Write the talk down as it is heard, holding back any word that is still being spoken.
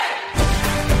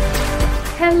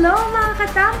Hello mga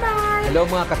katambay! Hello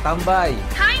mga katambay!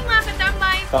 Hi mga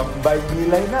katambay! Tambay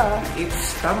nilay na!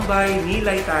 It's tambay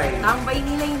nilay time! Tambay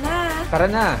nilay na! Tara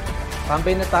na!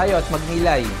 Tambay na tayo at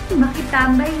magnilay!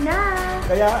 Makitambay na!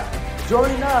 Kaya,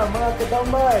 join na mga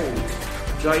katambay!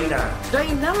 Join na!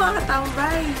 Join na mga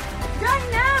katambay! Join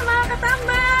na mga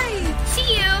katambay!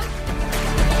 See you!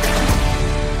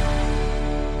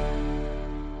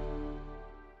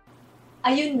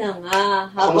 Ayun na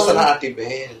nga. Kamusta na Ate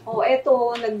Bel?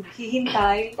 Eto,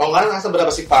 naghihintay. Nasa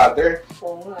ba si Father?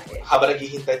 Oo nga eh. Habang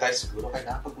naghihintay tayo siguro,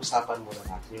 kailangan pag-usapan muna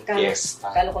natin yung fiesta.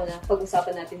 Kala ko na,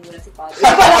 pag-usapan natin muna si Father.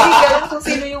 Palagi ganun kung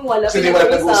sino yung wala. Sino yung wala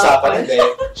nag-uusapan? Hindi.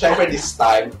 Siyempre this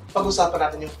time, pag-usapan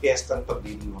natin yung fiesta ng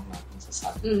pagdiriwang natin sa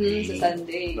Sunday. Sa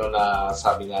Sunday. No, na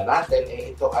sabi nga natin,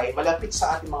 ito ay malapit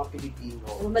sa ating mga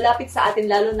Pilipino. Malapit sa atin,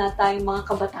 lalo na tayong mga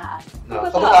kabataan.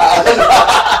 Kabataan.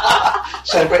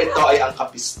 Siyempre, ito ay ang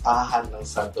kapistahan ng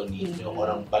Santo Nino o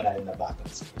ng banal na batang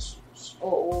si Jesus.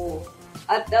 Oo.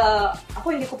 At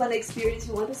ako hindi ko pa na-experience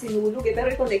yung sinulog eh.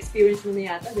 Pero ikaw na-experience mo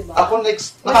na yata, di ba? Ako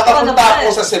nakakapunta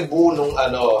ako sa Cebu nung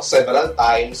several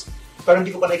times. Pero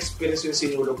hindi ko pa na-experience yung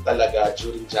sinulog talaga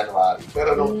during January.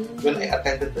 Pero when I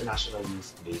attended the National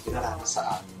Youth Day, pinarama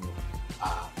sa amin yung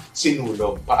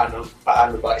sinulog. Paano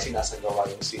ba sinasagawa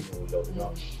yung sinulog, no?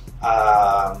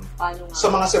 Sa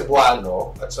mga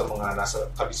Cebuano at sa mga nasa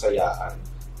Kabisayaan,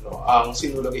 no, ang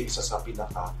sinulog ay isa sa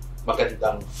pinaka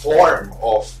magandang form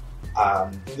of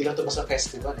hindi lang ito basta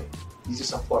festival eh. This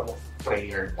is a form of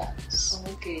prayer dance.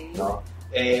 Okay. No?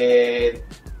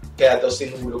 Kaya daw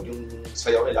sinulog yung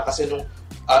sayaw nila kasi nung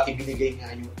ibinigay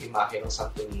nga yung imahe ng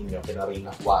Santo Nino kina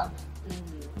Reyna Juana.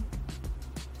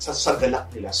 Sa galak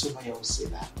nila, sumayaw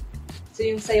sila. So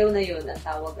yung sayaw na yun, ang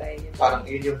tawag ay yun. Parang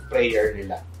yun yung prayer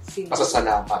nila.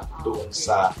 Pasasalamat doon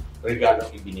sa regalong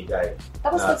ibinigay.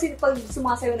 Tapos pag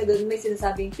sumasayaw na gano'n, may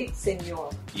sinasabing Pit Senyor.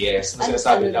 Yes, may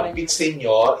sinasabi ng Pit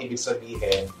Senyor, ibig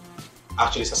sabihin,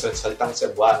 actually sa salitang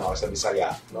Cebuano or sa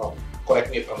Bisaya, no?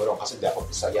 Correct me if I'm wrong kasi di ako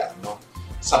Bisaya, no?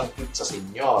 Sangpit sa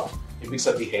Senyor, ibig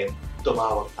sabihin,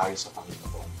 tumawag tayo sa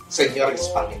Panginoon. Senyor is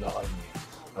Panginoon niya.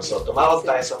 So, tumawag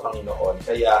tayo sa Panginoon.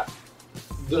 Kaya,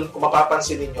 doon kung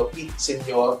mapapansin ninyo, Pit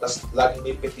Senyor, tas laging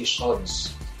may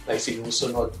petitions na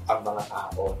sinusunod ang mga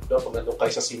tao. Doon, kung nandun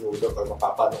kayo sa sinulog or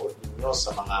mapapanood ninyo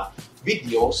sa mga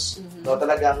videos, no,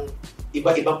 talagang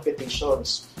iba-ibang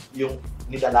petitions yung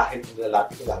nilalapit nila.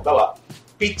 Bawa,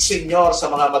 Pit Senyor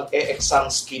sa mga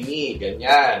mag-e-exams kini,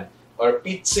 ganyan. Or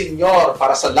Pit Senyor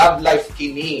para sa love life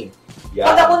kini.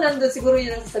 Yan. Pag ako nandun, siguro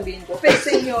yun ang sasabihin ko. Pit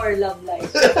Senyor, love life.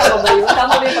 Tama ba yun?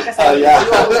 Tama ba yung pagkasabi?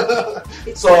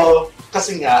 So,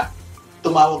 kasi nga,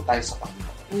 tumawag tayo sa Panginoon.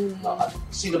 No? At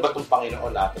sino ba itong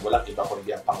Panginoon natin? Walang iba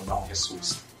kundi ang Panginoong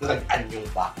Jesus na nag-anyong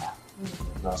bata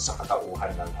no? Sa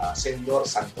katauhan ng Senyor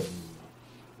Santo Nino.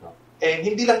 No?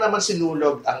 Hindi lang naman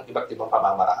sinulog ang iba't ibang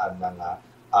pamamaraan ng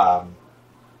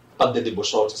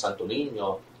pagdedebosyon sa Santo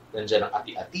Nino. Nandiyan ang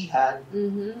ati-atihan,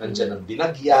 nandiyan ang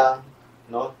dinagyang,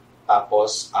 no?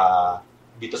 Tapos,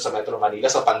 dito sa Metro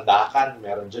Manila, sa Pandakan,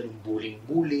 meron dyan yung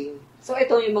buling-buling. So,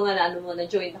 ito yung mga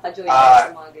naka-join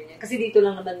sa mga ganyan. Kasi dito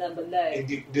lang naman na banda eh.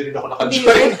 Hindi rin ako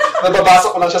naka-join.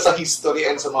 Nababasa ko lang siya sa history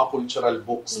and sa mga cultural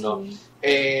books, no?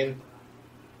 And,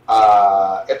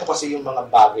 ito kasi yung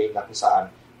mga bagay na kung saan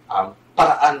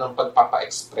paraan ng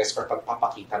pagpapa-express or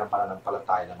pagpapakita ng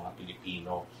pananampalataya ng mga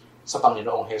Pilipino sa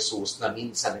Panginoong Jesus na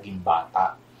minsan naging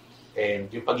bata. And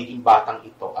yung pagiging batang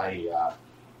ito ay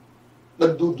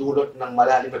nagdudulot ng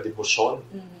malalim na debosyon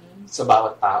sa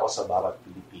bawat tao, sa bawat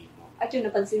Pilipino. At yung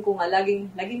napansin ko nga, laging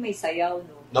may sayaw,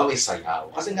 no? No, may sayaw.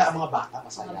 Kasi nga, ang mga bata,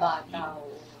 masayahin. Mga bata,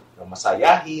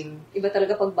 masayahin. Iba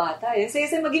talaga pag bata, eh.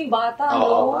 Saya-saya maging bata,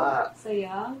 no?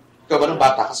 Saya. Ikaw ba nung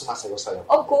bata ka, sumasayaw-sayaw?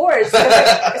 Of course.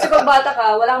 Kasi pag bata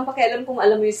ka, wala kang pakialam kung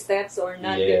alam mo yung steps or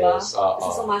not, di ba? Kasi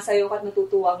sumasayaw ka at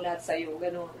natutuwa ang lahat sa'yo.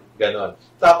 Ganon.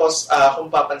 Tapos, kung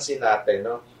papansin natin,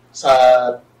 no, sa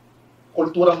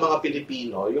kulturang mga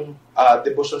Pilipino, yung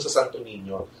devotion sa Santo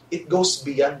Niño, it goes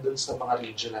beyond dun sa mga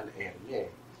regional area.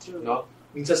 True. No?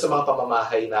 Minsan sa mga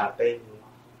pamamahay natin,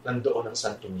 nandoon ang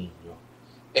Santo Niño.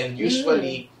 And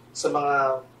usually, sa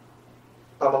mga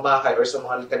pamamahay or sa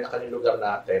mga kanya-kanyang lugar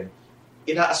natin,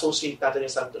 ina-associate natin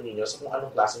yung Santo Niño sa kung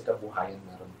anong klaseng kabuhayan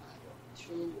meron tayo.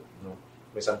 True. No?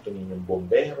 May Santo Niñong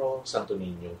bombero, Santo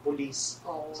Niñong pulis,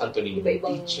 Santo Niñong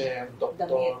teacher,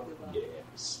 doktor. Damit, diba?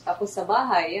 Yes. Tapos sa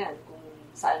bahay, yan, kung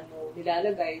saan mo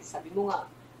nilalagay, sabi mo nga,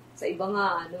 sa iba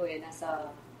nga,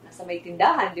 nasa may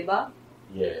tindahan, di ba?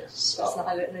 Yes. Tapos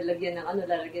lalagyan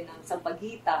ng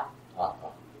sampagita.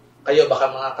 Kayo, baka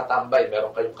mga katambay,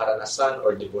 meron kayong karanasan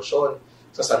or debosyon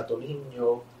sa Santo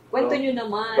Niño Kwento nyo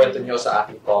naman. Kwento nyo sa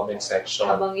ating comment section.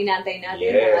 Habang inaantay natin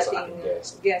Yes, ang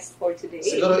ating guest for today.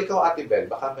 Siguro ikaw, Ate Bel,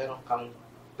 baka meron kang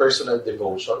personal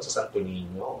devotion sa Santo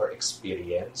Nino or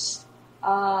experience?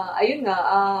 Ayun nga,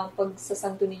 pag sa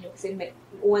Santo Nino, kasi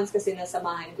once kasi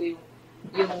nasamahan ko yung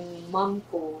mom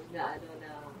ko na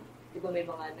di ba may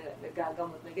mga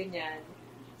nagagamot na ganyan.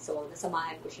 So,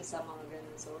 nasamahan ko siya sa mga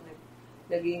ganun. So,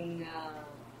 naging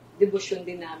devotion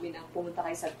din namin ang pumunta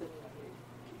kay Santo Nino.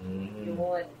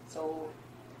 Yun. So,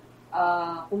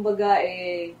 kumbaga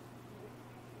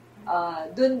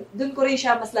dun ko rin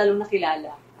siya mas lalong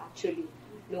nakilala, actually,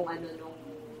 nung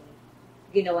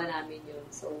ginawa namin yun.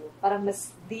 So, parang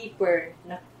mas deeper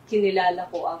na kinilala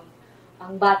ko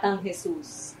ang batang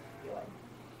Jesus. Yun.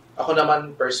 Ako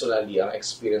naman, personally, ang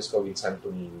experience ko with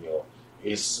Santo Niño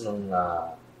is nung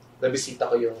nabisita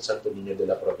ko yung Santo Niño de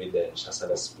la Providencia sa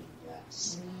Las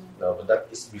Piñas. No, that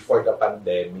is before the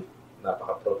pandemic.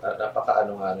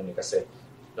 Kasi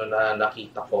no,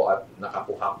 nakita ko at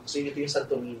nakakuha ko. Kasi ito yung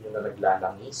Santo Niño na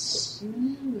naglalangis.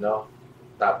 No?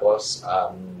 Tapos,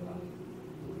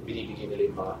 binibigyan nila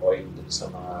yung mga oil dun sa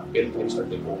mga pilgrims or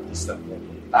devotees na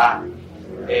pinagpunta.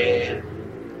 And,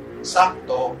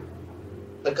 sakto,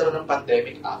 nagkaroon ng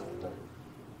pandemic after.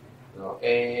 No?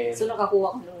 And, so,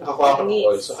 nakakuha ko ng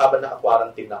oil. So, habang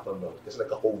naka-quarantine ako noon, kasi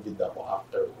nagka-COVID ako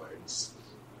afterwards.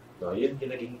 No? Yun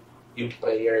yung naging yung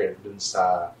prayer dun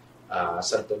sa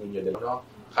Santo Niño. No?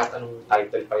 Kahit anong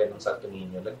title pa yan ng Santo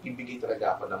Niño, nagbibigay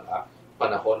talaga ako ng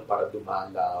panahon para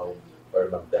dumalaw or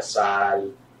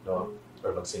magdasal, no?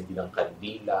 Or magsindi ng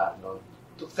kandila, no?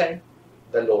 To thank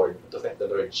the Lord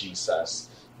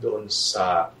Jesus doon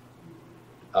sa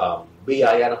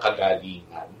biyaya ng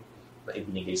kagalingan na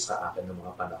ibinigay sa akin ng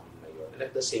mga panahon na yun. And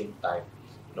at the same time,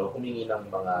 no, humingi ng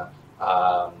mga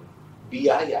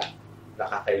biyaya na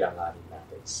kakailanganin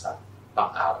natin sa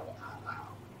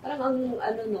pang-araw-araw. Parang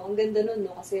ang ganda nun,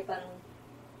 no? Kasi parang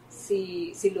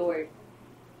si Lord,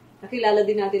 nakilala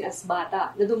din natin as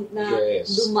bata.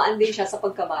 Dumaan din siya sa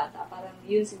pagkabata. Parang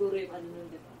yun siguro yung nun,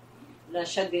 di ba? Na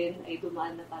siya din ay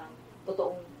dumaan na parang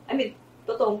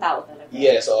totoong tao talaga.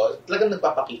 Yes, so talagang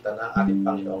nagpapakita na ang ating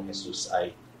Panginoong Jesus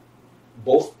ay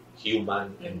both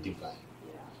human and divine.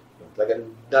 Yeah.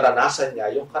 Talagang naranasan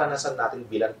niya yung karanasan natin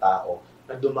bilang tao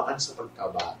na dumaan sa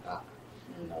pagkabata.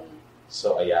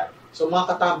 So, ayan. So,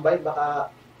 mga katambay, baka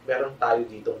meron tayo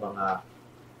ditong mga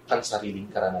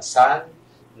pansariling karanasan,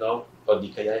 no? O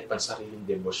di kaya pansariling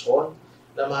demosyon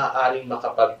na maaaring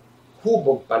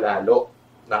makapaghubog palalo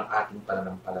ng ating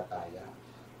pananampalataya.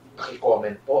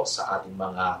 Paki-comment po sa ating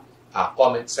mga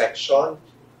comment section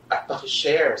at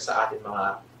paki-share sa ating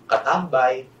mga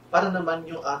katambay para naman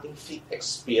yung ating faith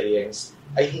experience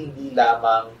ay hindi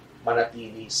lamang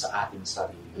manatili sa ating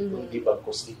sarili. Kundi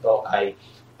bagkus ito ay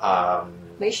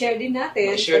may share din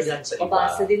natin. May share din sa iba.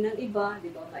 Pabasa din ng iba, di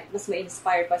ba? Mas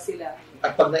ma-inspire pa sila.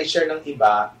 At pag na-share ng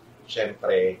iba,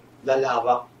 syempre,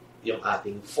 lalawak yung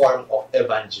ating form of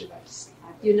evangelizing.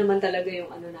 At yun naman talaga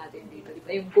yung natin dito, di ba?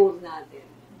 Yung goal natin.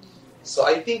 So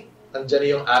I think nandiyan na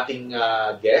yung ating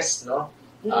guest, no?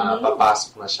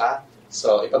 Papasok na siya.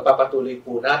 So ipagpapatuloy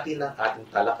po natin ang ating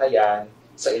talakayan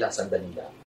sa ilang sandali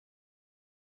lang.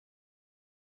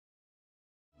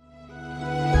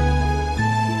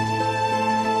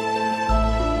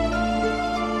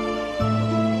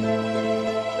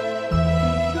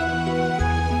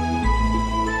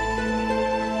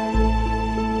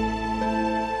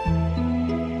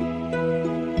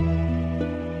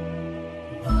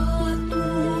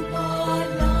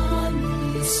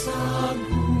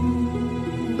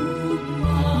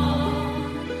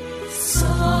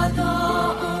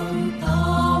 Sada ang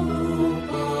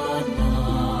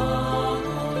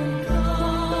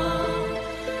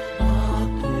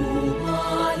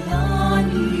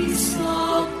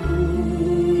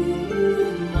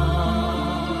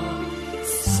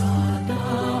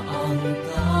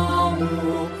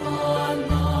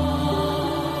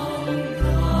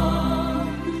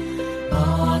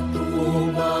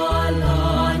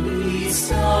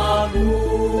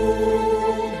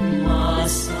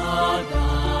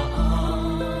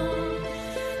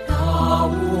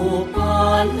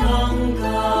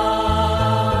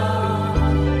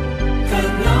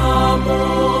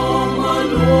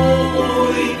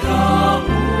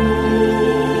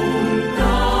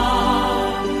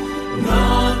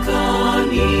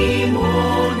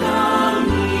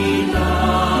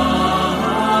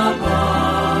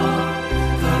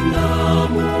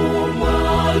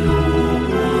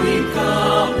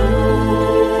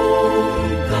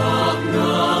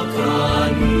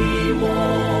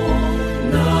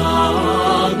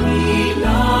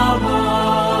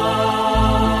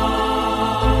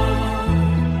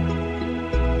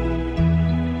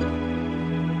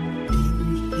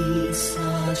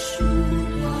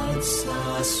nasulat sa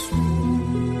suko,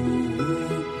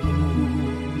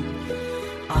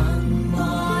 ang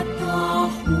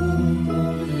matahong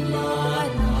mong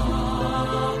larawan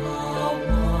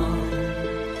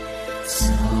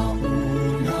sa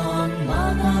unang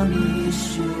mga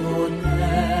misyonero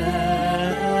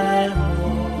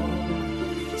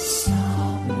sa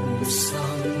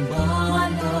usang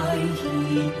balay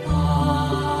hipalgan.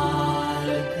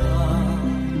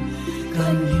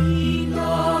 Kanina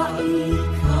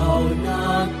ikaw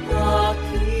nagpakita,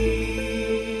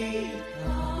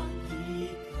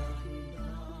 ikanda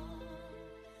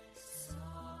sa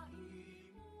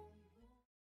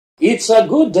It's a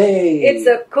good day! It's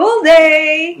a cool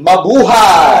day!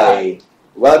 Mabuhay!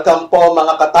 Welcome po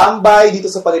mga katambay dito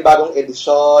sa panibagong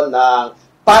edisyon ng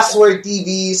Password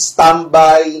TV's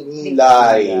Tambay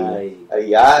Nilay.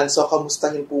 Ayan, so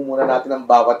kamustahin po muna natin ang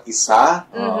bawat isa.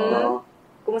 No?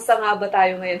 Kumusta nga ba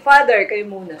tayo ngayon? Father, kayo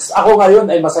muna. Ako ngayon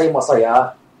ay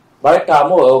masaya-masaya. Bakit ka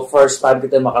mo? First time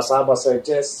kita makasama, Sir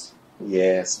Jess.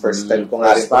 Yes, first time ko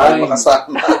nga rin First time.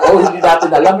 makasama. Hindi natin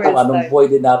alam kung First anong time.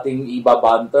 pwede nating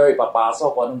ibabanter,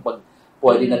 ipapasok, kung anong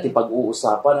pwede natin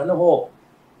pag-uusapan. Ano ho?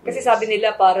 Kasi sabi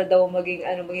nila para daw maging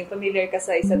familiar ka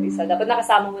sa isa't isa. Dapat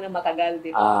nakasama mo na matagal,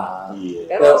 di ba? Yes.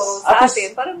 Pero at sa least-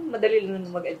 atin, parang madali lang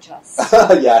mag-adjust.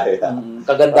 yeah.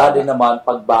 Kagandahan din naman,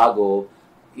 pagbago,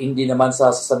 hindi naman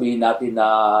sasabihin natin na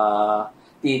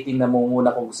titingnan mo muna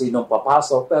kung sinong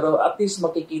papasok, pero at least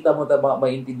makikita mo,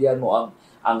 maintindihan mo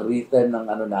ang written ng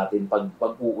natin,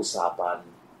 pag-uusapan.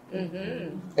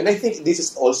 And I think this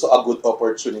is also a good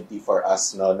opportunity for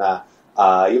us, no, na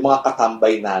yung mga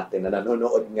katambay natin na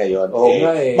nanonood ngayon,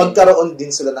 magkaroon din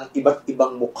sila ng iba't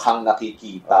ibang mukhang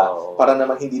nakikita. Para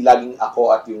naman hindi laging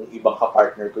ako at yung ibang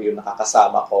kapartner ko yung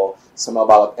nakakasama ko sa mga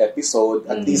bawat episode.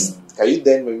 At least kayo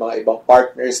din, may mga ibang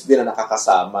partners din na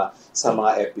nakakasama sa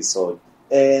mga episode.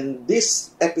 And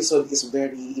this episode is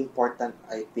very important,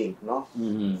 I think, no?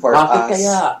 For Bakit us,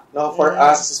 kaya? no, for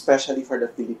us, especially for the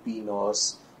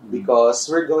Filipinos, because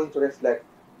we're going to reflect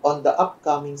on the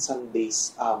upcoming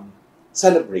Sunday's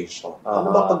celebration.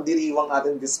 Ano ba pagdiriwang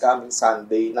natin this coming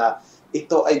Sunday na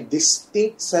ito ay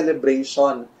distinct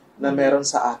celebration na meron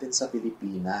sa atin sa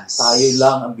Pilipinas. Tayo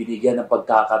lang ang binigyan ng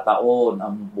pagkakataon,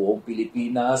 ang buong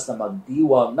Pilipinas na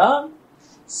magdiwang ng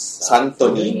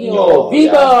Santo Nino.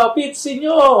 Viva Pete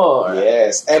Senyor!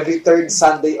 Yes. Every third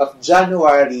Sunday of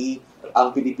January,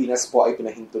 ang Pilipinas po ay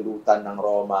pinahintulutan ng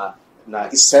Roma na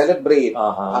i-celebrate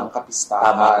ang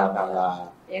kapistahan ng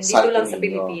Yan, dito Santo lang sa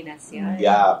Nino. Pilipinas. Yan.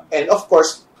 Yeah. And of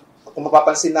course, kung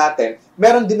mapapansin natin,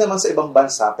 meron din naman sa ibang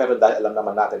bansa, pero dahil alam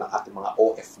naman natin ang ating mga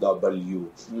OFW,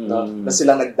 no, na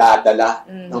silang nagdadala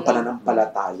ng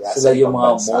pananampalataya. Sila sa yung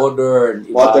ibang mga bansa.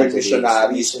 modern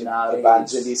missionaries,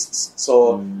 evangelists.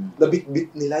 So,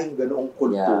 nabit-bit nila yung ganoong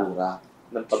kultura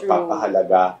ng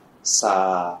pagpapahalaga sa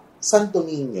Santo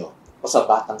Nino o sa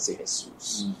Batang si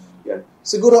Jesus. Yan.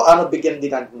 Siguro, bigyan din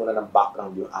natin muna ng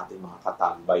background yung ating mga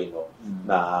katambay, no,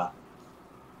 na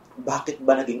bakit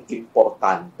ba naging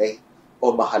importante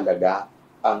o mahalaga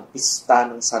ang pista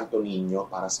ng Santo Nino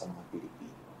para sa mga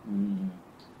Pilipino?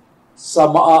 Sa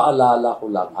maaalala ko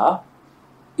lang,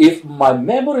 if my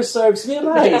memory serves me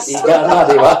right, ika na,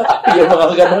 di ba? Yung mga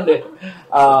ganun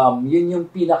yun yung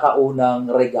pinakaunang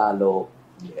regalo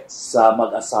sa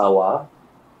mag-asawa,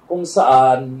 kung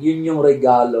saan yun yung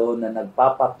regalo na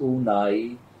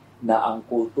nagpapatunay na ang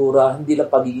kultura, hindi lang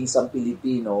pagiging isang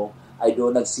Pilipino, ay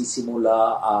doon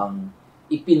nagsisimula ang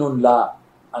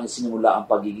sinimula ang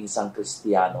pagiging isang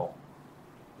Kristiyano.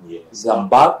 Yes. Ang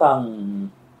batang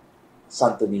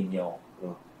Santo Nino.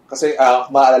 Kasi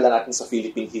maalala natin sa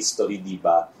Philippine history, di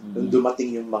ba? Nung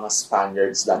dumating yung mga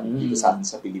Spaniards dito sa atin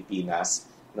sa Pilipinas,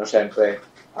 no, syempre,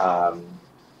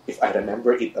 if I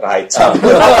remember it right, sabi ko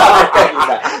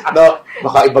no,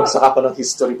 baka ibagsak ako ng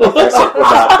history professor ko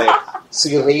dati.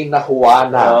 Si Reyna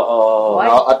Juana,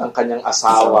 no, at ang kanyang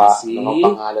asawa, ang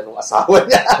pangalan ng asawa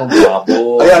niya.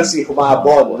 Humabon. Ayan, si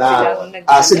Humabon, na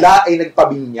sila ay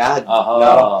nagpabinyag.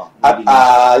 No? At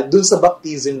dun sa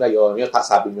baptism na yun,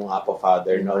 sabi nyo nga po,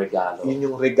 Father, no,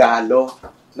 yun yung regalo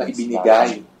na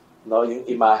ibinigay, no, yung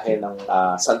imahe ng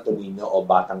Santo Nino o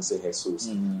Batang si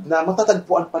Jesus, na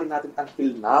matatagpuan pa rin natin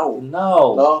until now.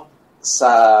 No,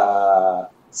 sa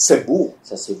Cebu.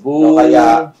 Sa Cebu.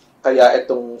 No, kaya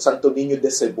itong Santo Nino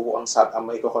de Cebu ang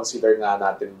may consider nga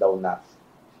natin daw na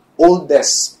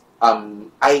oldest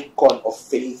icon of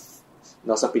faith,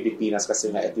 no, sa Pilipinas,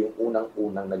 kasi nga ito yung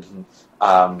unang-unang naging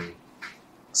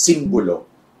simbolo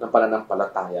ng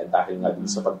pananampalataya dahil nga din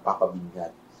sa pagpapabinyag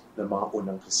ng mga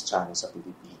unang Kristiyano sa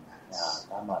Pilipinas.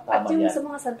 Tama At yung yan. sa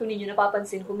mga Santo Niño,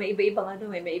 napapansin ko may iba-ibang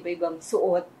may iba-ibang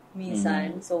suot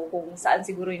minsan. So, kung saan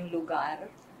siguro yung lugar.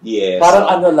 Yes. Parang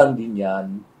ano lang din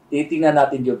yan. Titingnan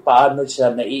natin yun, paano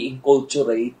siya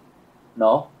na-i-enculturate,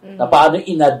 no? Na paano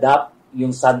inadapt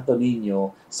yung Santo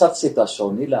Nino sa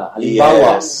sitwasyon nila.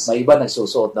 Halimbawa, may iba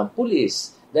nagsusuot ng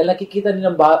pulis. Dahil nakikita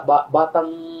nila ng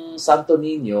batang Santo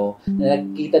Nino, na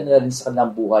nakikita nila rin sa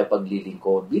kanilang buhay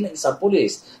paglilingkod bilang isang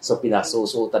pulis. So,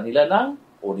 pinasusuotan nila ng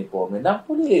uniforme ng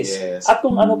pulis. Yes. At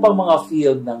kung ano pang mga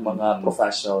field ng mga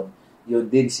profession, yun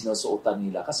din sinusuotan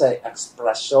nila. Kasi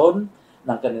ekspresyon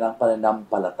ng kanilang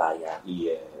pananampalataya.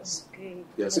 Yes. Okay.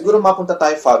 Yeah. Siguro mapunta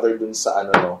tayo, Father, dun sa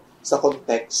sa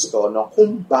konteksto,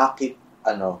 kung bakit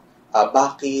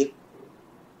bakit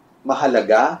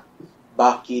mahalaga,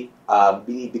 bakit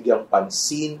binibigyang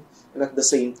pansin, and at the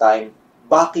same time,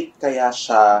 bakit kaya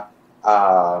siya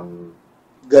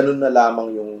ganun na lamang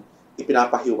yung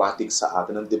ipinapahiwatig sa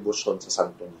atin ng debosyon sa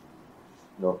Santo Nino.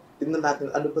 No? Tingnan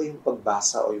natin, ano ba yung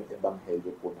pagbasa o yung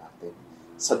ebanghelyo po natin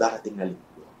sa darating na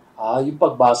linggo? Yung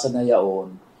pagbasa na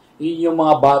yaon, yun yung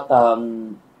mga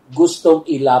batang gustong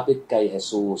ilapit kay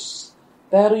Jesus.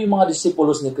 Pero yung mga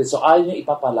disipulos ni Cristo, ayaw niya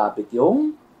ipapalapit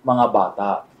yung mga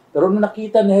bata. Pero nung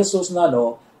nakita ni Jesus na,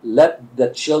 let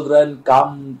the children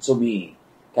come to me.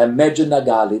 Kaya medyo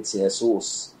nagalit si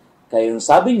Jesus. Kaya yung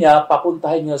sabi niya,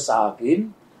 papuntahin niyo sa akin.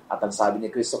 At ang sabi ni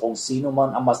Cristo, kung sino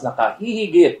man ang mas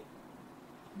nakahihigit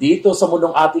dito sa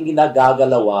mundong ating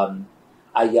ginagagalawan,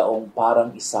 ay yaong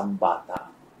parang isang bata.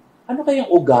 Ano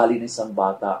kayang ugali ng isang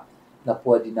bata na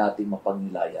pwede nating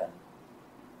mapangilayan?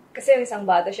 Kasi yung isang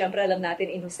bata, syempre alam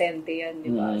natin, inosente yan,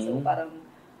 di ba? So parang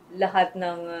lahat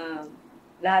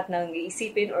ng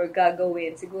iisipin or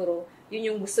gagawin, siguro,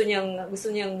 yun yung gusto niyang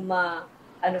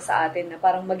sa atin, na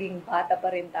parang maging bata pa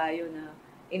rin tayo na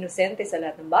inosente sa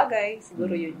lahat ng bagay,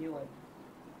 siguro yun.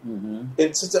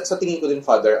 And sa tingin ko din,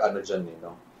 Father, dyan,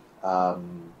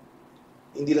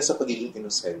 hindi lang sa pagiging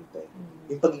inosente,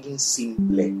 yung pagiging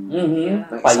simple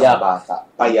ng isang bata.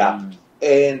 Payak.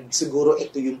 And siguro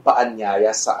ito yung paanyaya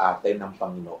sa atin ng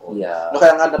Panginoon. Yeah.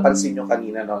 Kaya nga napansin nyo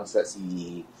kanina,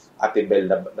 si Ate Bel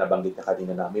nabanggit na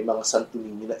kanina na may mga Santo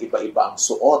Nino na iba-iba ang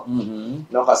suot.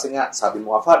 Kasi nga, sabi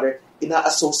mo nga, Father,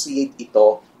 ina-associate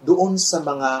ito doon sa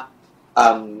mga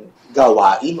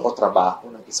gawain o trabaho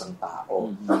ng isang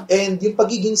tao. And yung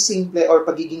pagiging simple or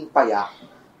pagiging payak,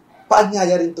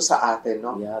 paanyaya rin to sa atin.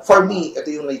 Yeah, For me,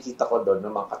 ito yung nakikita ko doon ng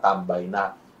mga katambay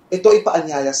na ito ay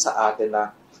paanyaya sa atin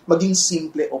na maging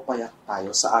simple o payak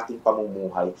tayo sa ating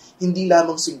pamumuhay. Hindi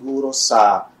lamang siguro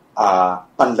sa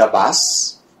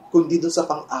panlabas, kundi doon sa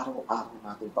pang-araw-araw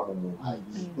nating pamumuhay.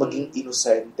 Maging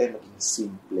inosente, maging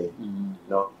simple.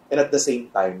 And at the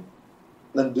same time,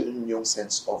 nandoon yung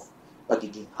sense of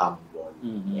pagiging humble.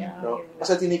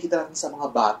 Kasi tinikita natin sa mga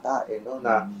bata,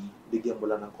 na bigyan mo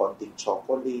lang ng konting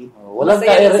chocolate. Walang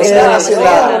Masaya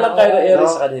kaere-ere walang kaere-ere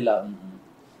sa kanila.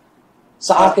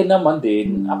 Sa akin naman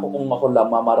din, kung ako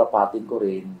lang, mamarapatin ko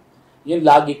rin, yung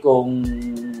lagi kong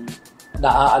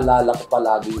naaalala ko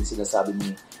palagi yung sinasabi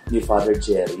ni Father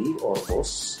Jerry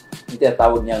Orbos. Yung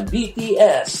tinatawag niyang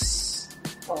BTS.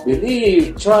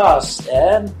 Believe, Trust,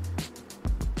 and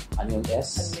ano yung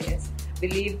S?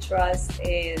 Believe, Trust,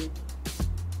 and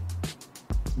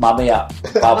mamaya.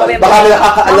 Babalik. Baka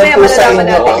nakakaalam po sa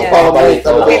inyo ang pabalik.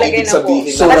 Ibig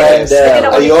sabihin surrender.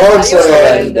 Ayun,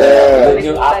 surrender.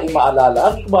 Yun yung aking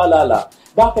maalala.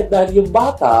 Bakit? Dahil yung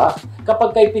bata,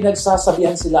 kapag kayo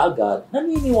pinagsasabihan sila agad,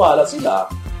 naniniwala sila.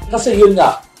 Kasi yun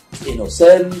nga,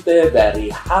 innocente, very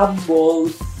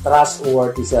humble,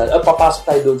 trustworthy sila. Papasok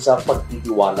tayo doon sa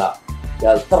pagtitiwala.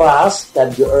 Dahil trust can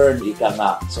be earned, ika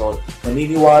nga. So,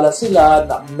 naniniwala sila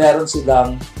na meron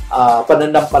silang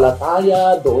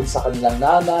pananampalataya doon sa kanilang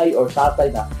nanay or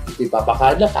tatay na ito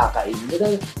ipapakain lang, kakainin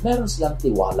nila. Meron silang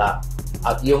tiwala.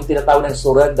 At yung tinatawag ng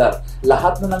surrender,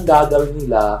 lahat na ng gagawin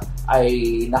nila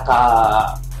ay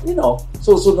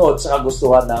susunod sa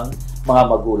kagustuhan ng mga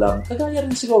magulang. Kagaya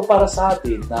rin siguro para sa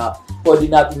atin na pwede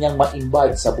natin niyang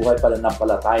ma-invite sa buhay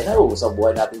pananampalataya na sa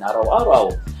buhay natin araw-araw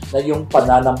na yung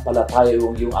pananampalataya,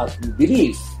 yung ating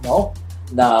belief,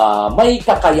 na may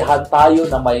kakayahan tayo,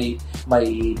 na may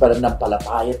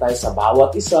pananampalataya tayo sa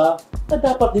bawat isa, na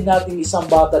dapat din natin isang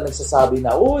bata nagsasabi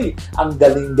na, uy, ang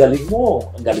galing-galing mo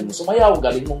sumayaw, ang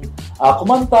galing mong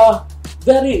kumanta.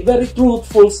 Very, very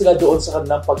truthful sila doon sa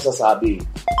kanilang pagsasabi.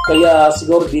 Kaya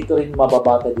siguro dito rin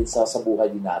mababata din sa buhay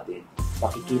din natin.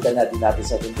 Makikita na din natin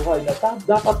sa ating buhay na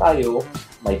dapat tayo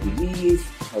may belief,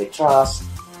 may trust,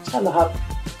 sa lahat.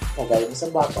 Kagaya ng isang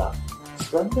bata,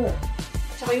 surrender.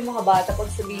 Tsaka yung mga bata,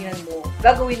 pag sabihan mo,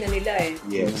 gagawin na nila eh.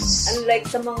 Yes. Unlike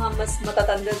sa mga mas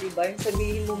matatanda, diba? Yung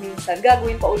sabihin mo minsan,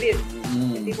 gagawin pa ulit.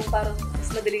 Hindi kung parang mas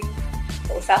madaling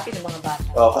kausapin ng mga bata.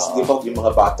 Kasi di ba yung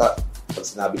mga bata, Pag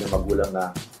sinabi ng magulang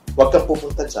na, huwag kang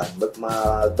pupunta dyan,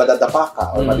 madadapa ka,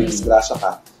 o madidisgrasya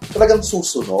ka, talagang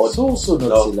susunod.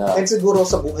 Susunod sila. And siguro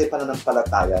sa buhay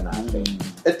pananampalataya natin,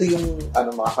 ito yung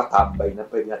mga katambay na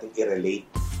pwede natin i-relate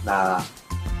na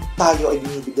tayo ay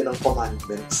binibigyan ng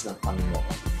commandments ng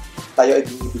Panginoon. Tayo ay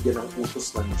binibigyan ng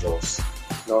utos ng Diyos.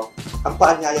 No? Ang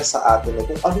paanyaya sa atin ay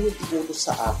kung ano yung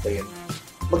iutos sa atin,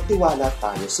 magtiwala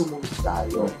tayo, sumunod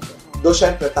tayo. Doon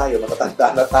syempre tayo,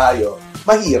 matatanda na tayo,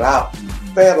 mahirap.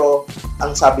 Pero,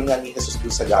 ang sabi nga ni Jesus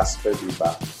doon sa gospel, di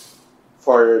ba?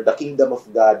 For the kingdom of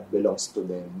God belongs to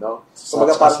them, no?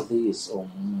 Such as this.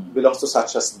 Belongs to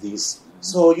such as this.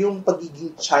 So, yung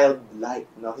pagiging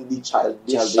childlike, no? Hindi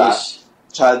childish.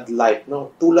 Childlike,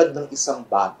 no? Tulad ng isang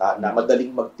bata na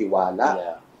madaling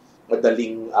magtiwala,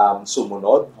 madaling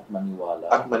sumunod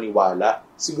at maniwala.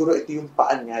 Siguro ito yung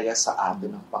paanyaya sa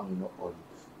atin ng Panginoon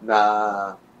na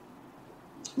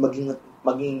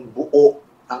maging buo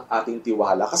ang ating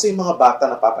tiwala. Kasi yung mga bata,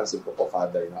 napapansin ko po,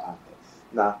 Father,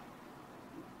 na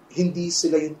hindi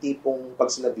sila yung tipong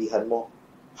pag sinabihan mo,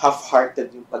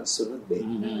 half-hearted yung pagsunod eh.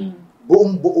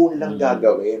 Buong-buo nilang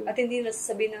gagawin. At hindi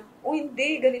nasasabi na,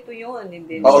 hindi, ganito yun.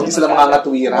 Hindi sila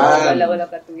makakatwiran. Wala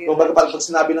katwiran. Kung pag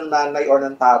sinabi ng nanay or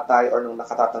ng tatay or ng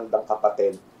nakatatandang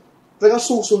kapatid, talagang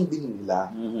susundin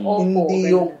nila.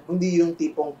 Hindi yung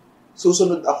tipong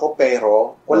susunod ako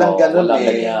pero walang ganun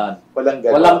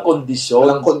Walang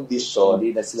kondisyon.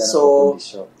 Hindi na sila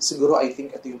kondisyon. Siguro I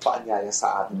think ito yung paanyaya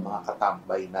sa ating mga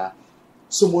katambay na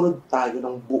sumunod tayo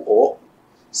ng buo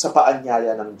sa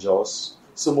paanyaya ng Diyos.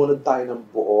 Sumunod tayo ng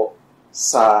buo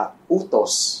sa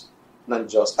utos ng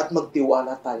Diyos at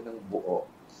magtiwala tayo ng buo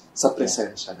sa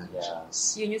presensya ng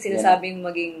Diyos. Yun yung sinasabing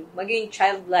maging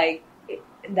childlike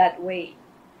that way.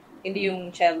 Hindi yung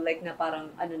childlike na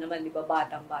parang, di ba,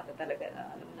 batang-bata talaga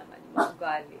na, naman, yung mga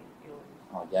ugali.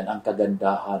 Yan ang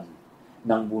kagandahan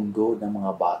ng mundo ng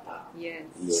mga bata. Yes.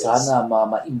 Sana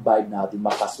ma-imbibe natin,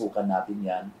 makasukan natin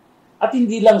yan. At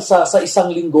hindi lang sa isang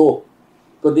linggo,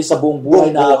 kundi sa buong buhay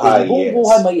natin. Buong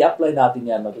buhay may apply natin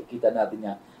yan. Makikita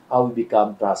natin yan. How we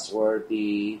become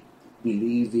trustworthy,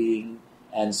 believing,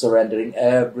 and surrendering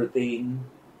everything.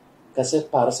 Kasi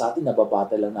para sa atin,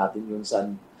 nababata lang natin yun sa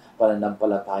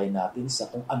pananampalataya natin sa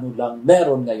kung ano lang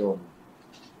meron ngayon.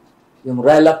 Yung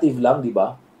relative lang, di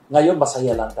ba? Ngayon,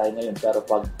 masaya lang tayo ngayon. Pero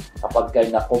kapag kayo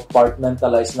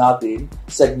na-compartmentalize natin,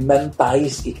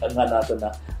 segmentize, natin na,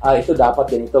 ito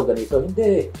dapat ganito.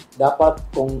 Hindi.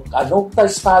 Dapat kung anong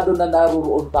estado na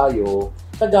naruroon tayo,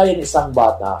 kagaya ng isang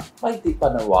bata, may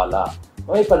panawala,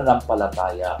 may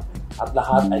pananampalataya, at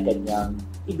lahat ay kanyang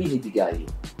ibinibigay.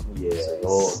 Yes.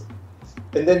 So,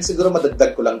 and then siguro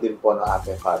madagdag ko lang din po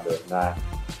Ate Father na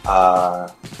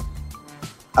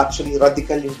actually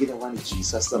radical yung ginawa ni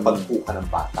Jesus na magpuka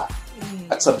ng bata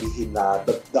at sabihin na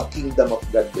the kingdom of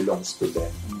God belongs to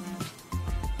them.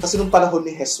 Kasi nung panahon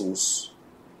ni Jesus,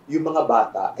 yung mga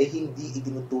bata ay hindi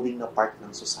itinuturing na part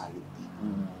ng society.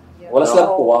 Wala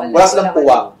silang puwang. Wala silang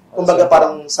puwang. Kumbaga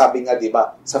parang sabi nga, di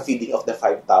ba, sa feeding of the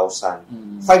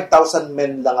 5,000. 5,000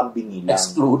 men lang ang binilang.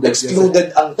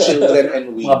 Excluded ang children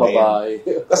and women.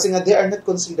 Kasi nga, they are not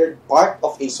considered part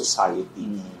of a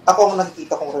society. Ako ang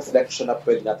nakikita kong reflection na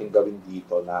pwede natin gawin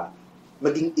dito na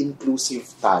maging inclusive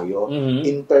tayo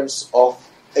in terms of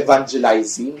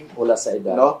evangelizing. Wala sa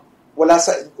edad. No?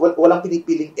 Walang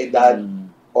pinipiling edad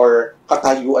or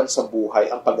katayuan sa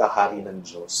buhay ang paghahari ng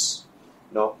Diyos.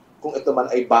 No? Kung ito man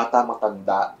ay bata,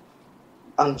 matanda,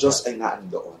 ang Diyos ay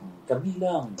naandoon.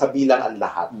 Kabilang ang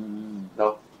lahat.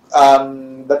 No?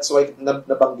 That's why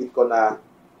nabanggit ko na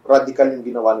radical yung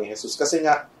ginawa ni Jesus. Kasi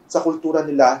nga, sa kultura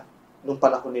nila, nung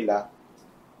panahon nila,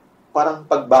 parang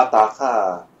pagbata ka,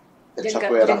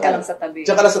 diyan ka lang sa tabi.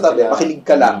 Diyan ka lang sa tabi, makinig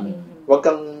ka lang. Huwag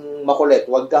kang makulit,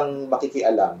 huwag kang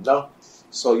makikialam. No?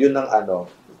 So, yun ang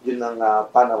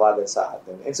panawagan sa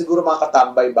atin. And siguro mga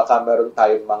katambay, baka meron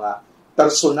tayong mga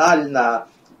personal na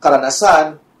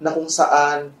karanasan na kung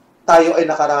saan tayo ay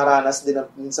nakararanas din ng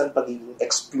minsan pagiging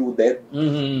excluded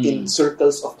in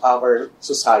circles of our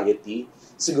society.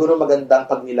 Siguro magandang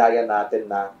pagnilayan natin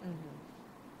na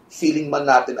feeling man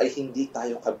natin ay hindi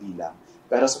tayo kabilang,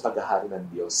 pero sa paghahari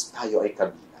ng Diyos, tayo ay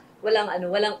kabilang.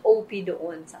 Walang OP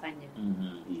doon sa kanya.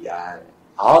 Yan.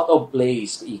 Out of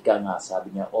place, ika nga,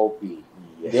 sabi niya, OP.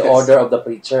 Yes. The order of the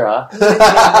preacher, ha?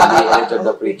 The order of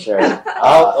the preacher.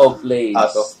 Out of place.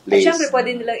 Out of place. At syempre, pwede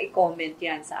nilang i-comment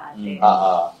yan sa atin.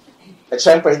 At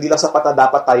syempre, hindi lang sapat na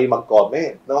dapat tayo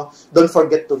mag-comment. No? Don't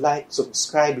forget to like,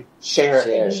 subscribe, share.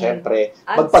 And syempre,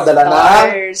 magpadala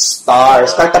ng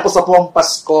stars. Kahit tapos na po ang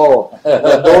Pasko.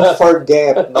 Don't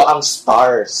forget, ang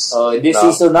stars. Hindi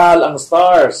seasonal ang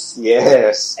stars.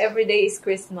 Yes. Every day is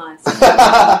Christmas.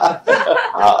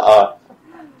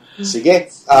 Sige,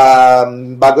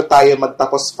 bago tayo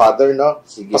magtapos, Father, no?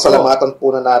 Sige Pasalamatan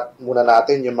muna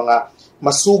natin yung mga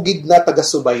masugid na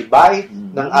taga-subaybay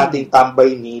ng ating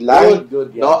tambay nilay,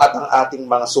 Good, no? At ang ating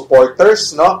mga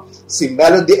supporters, no? Si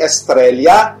Melody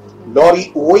Estrella,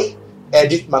 Lori Uy,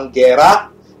 Edith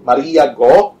Manguera, Maria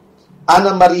Go,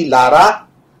 Ana Marie Lara,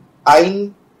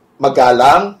 Ain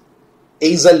Magalang,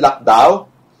 Azel Lakdaw,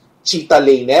 Chita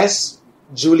Lanes,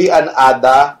 Julian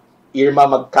Ada, Irma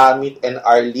Magkamit, and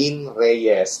Arlene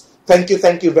Reyes. Thank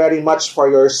you very much for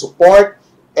your support,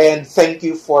 and thank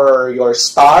you for your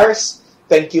stars.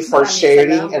 Thank you for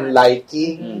sharing and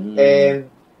liking. And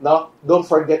no, don't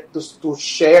forget to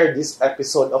share this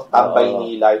episode of Tambay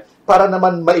Nilay para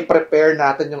naman mai-prepare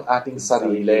natin yung ating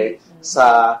sarili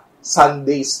sa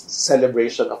Sunday's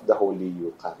celebration of the Holy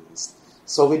Eucharist.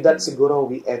 So with that, siguro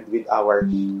we end with our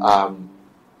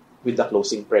with the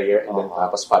closing prayer, and then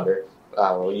tapos, Father,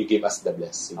 you give us the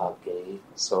blessing. Okay.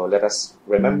 So let us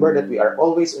remember that we are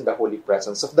always in the holy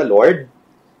presence of the Lord.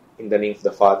 In the name of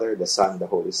the Father, the Son, the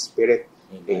Holy Spirit.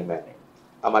 Amen.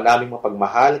 Ama naming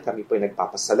mapagmahal, kami po ay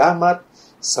nagpapasalamat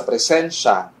sa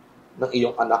presensya ng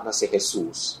iyong anak na si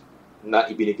Jesus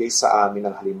na ibinigay sa amin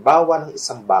ang halimbawa ng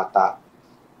isang bata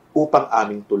upang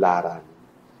aming tularan.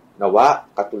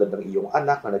 Nawa, katulad ng iyong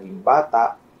anak na naging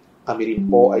bata, kami rin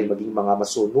po ay maging mga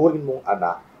masunurin mong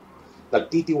anak,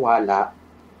 nagtitiwala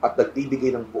at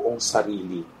nagbibigay ng buong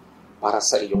sarili para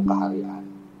sa iyong kaharian.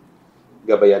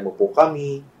 Gabayan mo po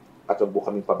kami at huwag po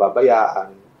kaming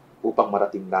pababayaan upang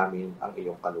marating namin ang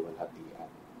iyong kaluwalhatian.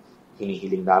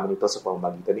 Hinihiling namin ito sa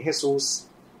pamamagitan ni Jesus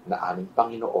na aming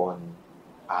Panginoon.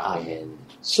 Amen.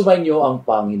 Sumainyo ang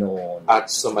Panginoon. At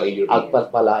sumaiyo rin. At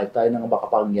pagpalain tayo ng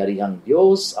makapangyarihang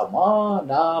Diyos, Ama,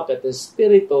 Anak, at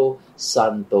Espiritu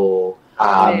Santo.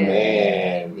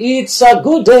 Amen. It's a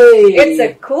good day. It's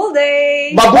a cool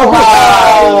day.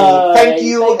 Mabuhay! Thank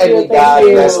you, and God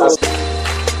bless us.